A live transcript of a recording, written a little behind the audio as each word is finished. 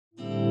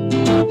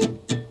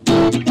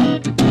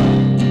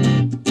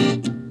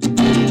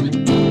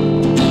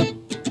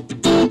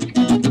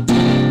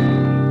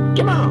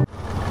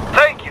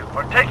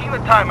Taking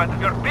the time out of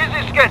your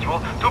busy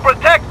schedule to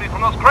protect me from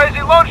those crazy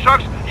loan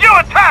sharks you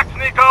attacked,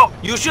 Nico!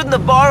 You shouldn't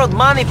have borrowed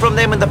money from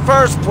them in the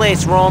first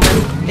place, Roman.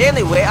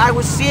 Anyway, I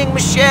was seeing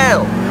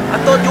Michelle. I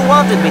thought you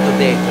wanted me to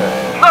date her.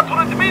 That's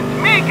what it means,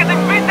 me getting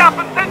beat up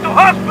and sent to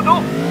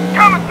hospital!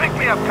 Come and pick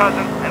me up,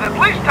 cousin, and at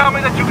least tell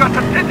me that you got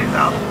the titties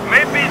out.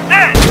 Maybe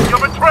then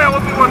your betrayal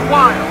will be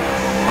worthwhile.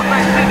 What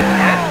nice titties,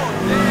 yes?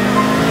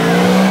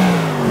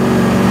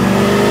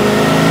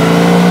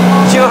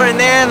 You're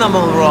an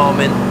animal,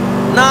 Roman.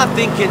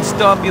 Nothing can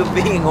stop you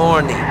being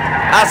horny.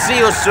 I'll see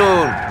you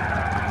soon.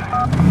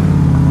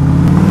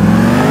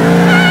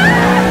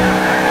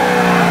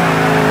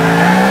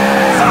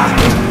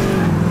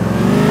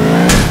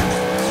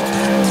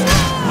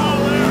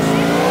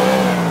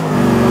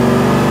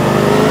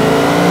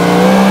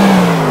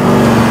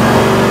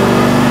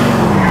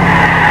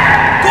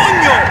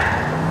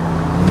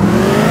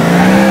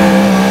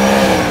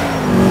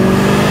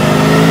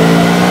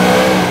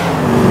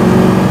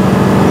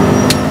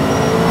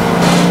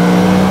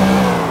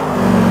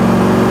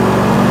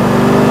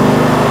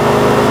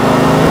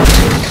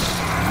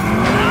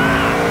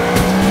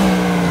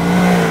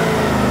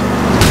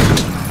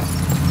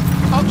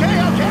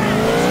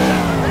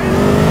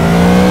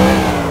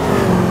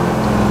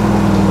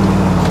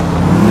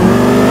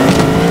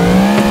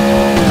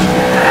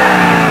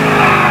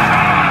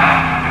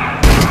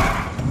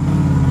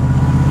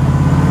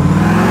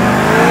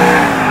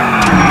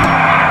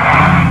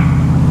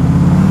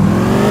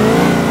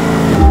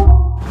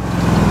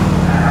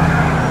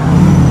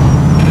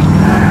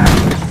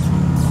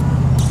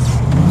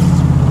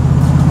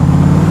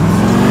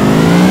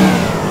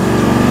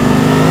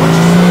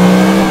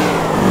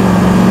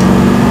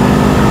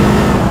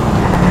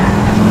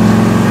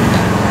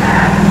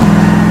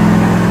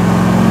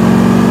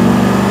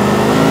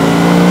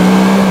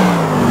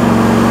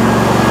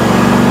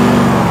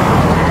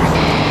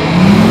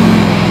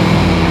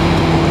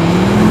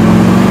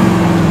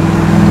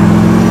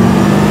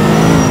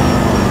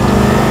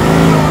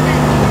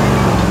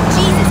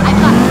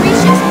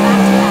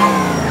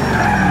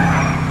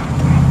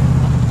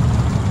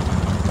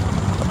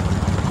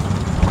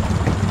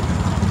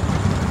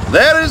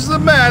 There is the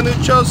man who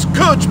chose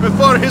Cooch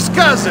before his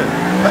cousin.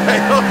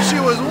 I hope she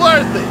was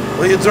worth it.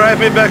 Will you drive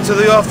me back to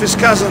the office,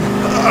 cousin?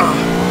 Well,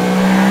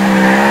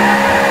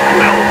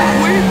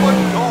 we would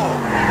go.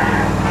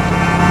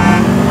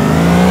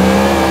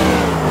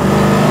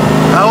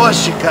 How was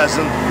she,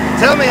 cousin?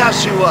 Tell me how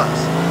she was.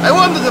 I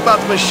wondered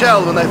about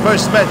Michelle when I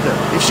first met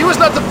her. If she was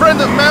not a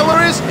friend of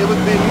Mallory's, it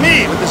would be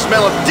me with the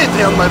smell of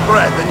titty on my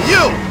breath, and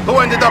you, who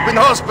ended up in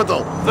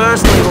hospital.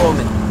 Firstly,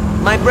 Roman,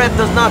 my breath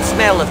does not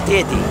smell of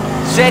titty.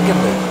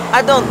 Secondly,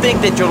 I don't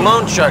think that your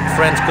loan shark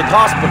friends could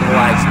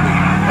hospitalize me.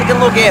 I can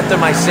look after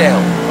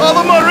myself. All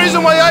the more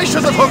reason why I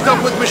should have hooked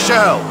up with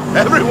Michelle.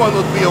 Everyone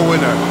would be a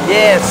winner.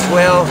 Yes,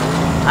 well,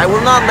 I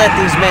will not let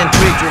these men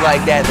treat you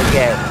like that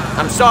again.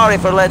 I'm sorry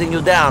for letting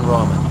you down,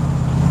 Roman.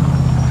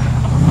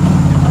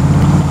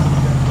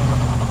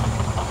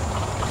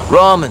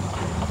 Roman,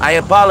 I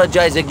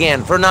apologize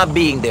again for not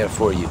being there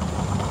for you.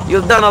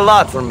 You've done a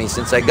lot for me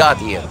since I got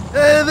here.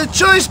 The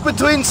choice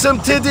between some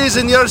titties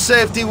and your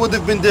safety would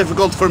have been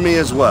difficult for me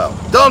as well.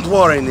 Don't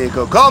worry,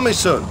 Nico. Call me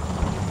soon.